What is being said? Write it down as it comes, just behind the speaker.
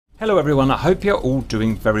Hello everyone, I hope you're all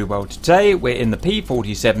doing very well. Today we're in the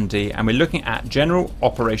P-47D and we're looking at general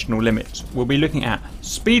operational limits. We'll be looking at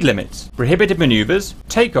speed limits, prohibited maneuvers,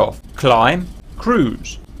 takeoff, climb,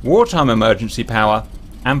 cruise, wartime emergency power,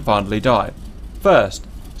 and finally dive. First,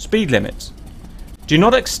 speed limits. Do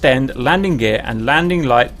not extend landing gear and landing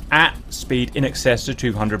light at speed in excess of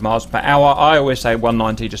 200 miles per hour. I always say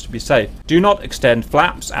 190 just to be safe. Do not extend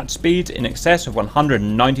flaps at speeds in excess of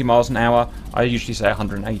 190 miles an hour. I usually say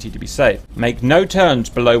 180 to be safe. Make no turns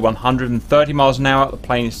below 130 miles an hour. The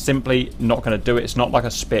plane is simply not going to do it. It's not like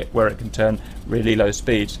a Spit where it can turn really low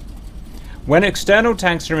speeds. When external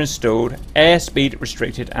tanks are installed, airspeed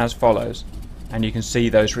restricted as follows. And you can see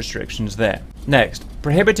those restrictions there. Next,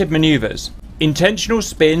 prohibited maneuvers. Intentional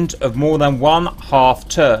spins of more than one half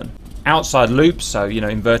turn. Outside loops, so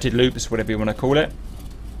inverted loops, whatever you want to call it.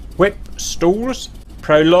 Whip stalls.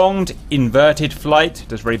 Prolonged inverted flight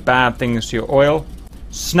does very bad things to your oil.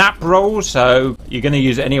 Snap rolls, so you're going to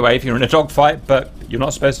use it anyway if you're in a dogfight, but you're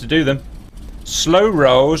not supposed to do them. Slow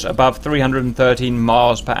rolls above 313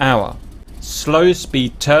 miles per hour. Slow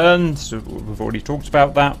speed turns, we've already talked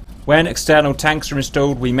about that. When external tanks are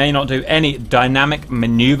installed, we may not do any dynamic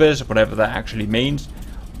maneuvers, whatever that actually means,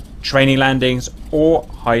 training landings or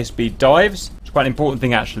high-speed dives. It's quite an important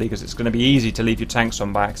thing actually because it's going to be easy to leave your tanks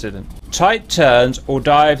on by accident. Tight turns or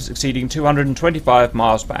dives exceeding 225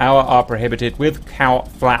 miles per hour are prohibited with cowl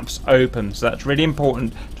flaps open. So that's really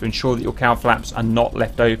important to ensure that your cowl flaps are not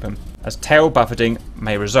left open, as tail buffeting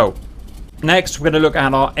may result. Next, we're going to look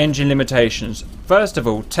at our engine limitations. First of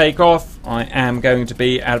all, takeoff. I am going to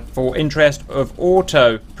be for interest of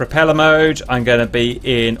auto propeller mode. I'm going to be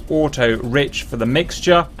in auto rich for the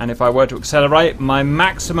mixture. And if I were to accelerate, my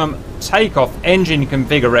maximum takeoff engine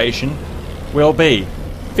configuration will be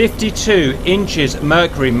 52 inches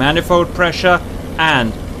mercury manifold pressure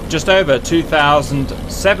and just over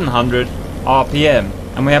 2,700 RPM.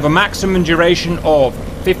 And we have a maximum duration of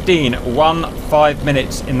 15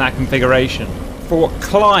 minutes in that configuration. For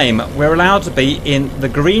climb, we're allowed to be in the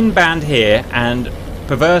green band here, and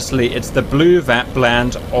perversely it's the blue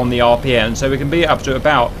band on the RPM, so we can be up to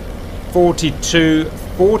about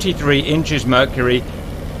 43 inches mercury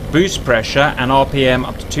boost pressure and RPM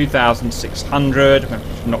up to 2,600.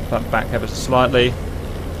 Knock that back ever so slightly.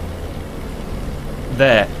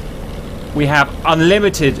 There. We have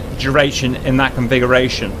unlimited duration in that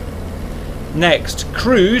configuration. Next,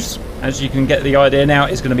 cruise, as you can get the idea now,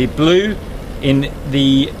 is going to be blue in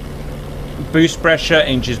the boost pressure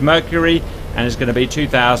inches mercury, and it's going to be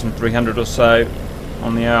 2,300 or so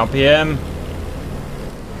on the RPM.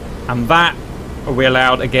 And that we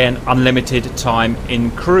allowed, again, unlimited time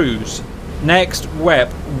in cruise. Next,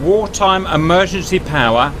 WEP, wartime emergency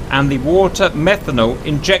power and the water methanol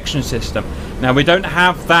injection system. Now, we don't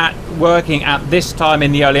have that working at this time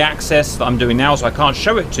in the early access that I'm doing now, so I can't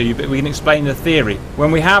show it to you, but we can explain the theory.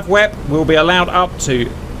 When we have WEP, we'll be allowed up to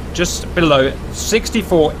just below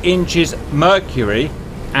 64 inches mercury,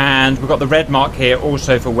 and we've got the red mark here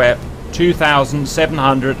also for WEP,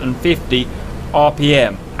 2,750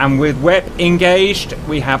 RPM. And with WEP engaged,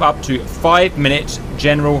 we have up to 5 minutes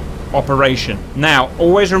general operation. Now,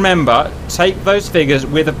 always remember, take those figures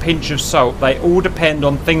with a pinch of salt. They all depend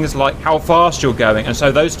on things like how fast you're going, and so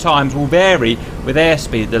those times will vary with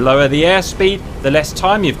airspeed. The lower the airspeed, the less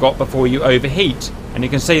time you've got before you overheat. And you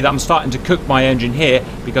can see that I'm starting to cook my engine here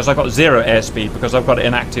because I've got zero airspeed, because I've got it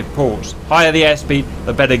in active pause. Higher the airspeed,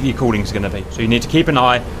 the better your cooling is going to be. So you need to keep an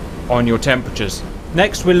eye on your temperatures.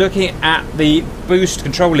 Next, we're looking at the boost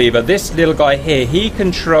control lever. This little guy here, he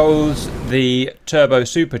controls the turbo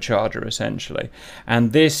supercharger essentially,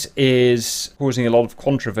 and this is causing a lot of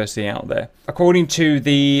controversy out there. According to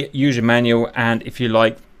the user manual and, if you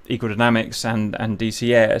like, Ecodynamics and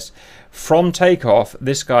DCS, from takeoff,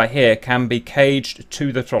 this guy here can be caged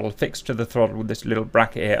to the throttle, fixed to the throttle with this little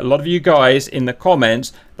bracket here. A lot of you guys in the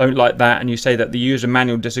comments don't like that, and you say that the user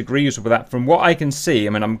manual disagrees with that. From what I can see, I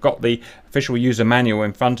mean, I've got the official user manual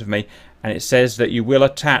in front of me, and it says that you will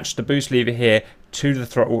attach the boost lever here to the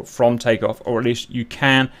throttle from takeoff, or at least you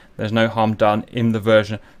can. There's no harm done in the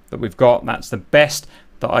version that we've got. That's the best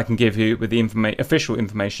that I can give you with the official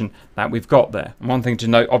information that we've got there. And one thing to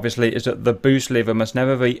note, obviously, is that the boost lever must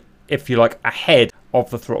never be, if you like, ahead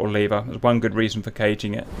of the throttle lever. There's one good reason for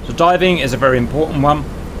caging it. So diving is a very important one.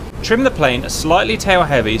 Trim the plane slightly tail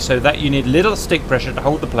heavy so that you need little stick pressure to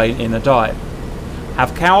hold the plane in a dive.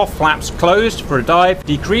 Have cowl flaps closed for a dive.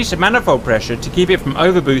 Decrease the manifold pressure to keep it from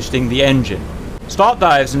overboosting the engine. Start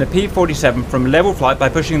dives in a P-47 from level flight by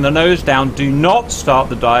pushing the nose down. Do not start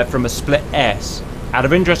the dive from a split S. Out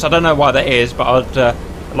of interest, I don't know why that is, but I'd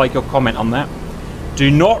like your comment on that. Do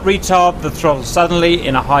not retard the throttle suddenly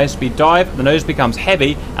in a high-speed dive. The nose becomes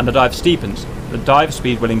heavy and the dive steepens. The dive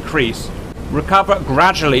speed will increase. Recover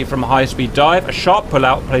gradually from a high-speed dive. A sharp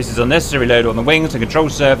pull-out places unnecessary load on the wings and control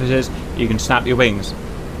surfaces. You can snap your wings.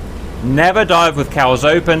 Never dive with cowls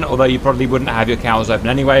open, although you probably wouldn't have your cowls open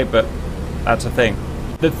anyway, but that's a thing.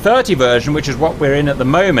 The 30 version, which is what we're in at the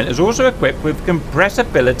moment, is also equipped with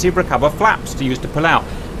compressibility recover flaps to use to pull out.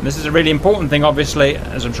 And this is a really important thing, obviously,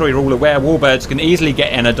 as I'm sure you're all aware. Warbirds can easily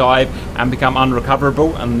get in a dive and become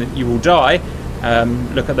unrecoverable, and you will die.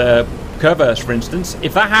 Look at the Curverse, for instance.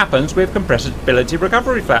 If that happens, we have compressibility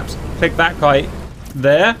recovery flaps. Click that guy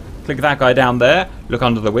there. Click that guy down there. Look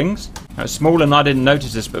under the wings. Now, it's small and I didn't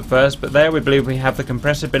notice this at first, but there we believe we have the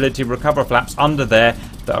compressibility recover flaps under there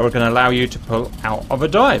that are going to allow you to pull out of a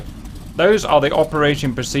dive. Those are the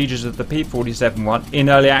operating procedures of the P-47 one in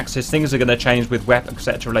early access. Things are going to change with WEP,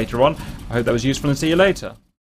 etc. later on. I hope that was useful and see you later.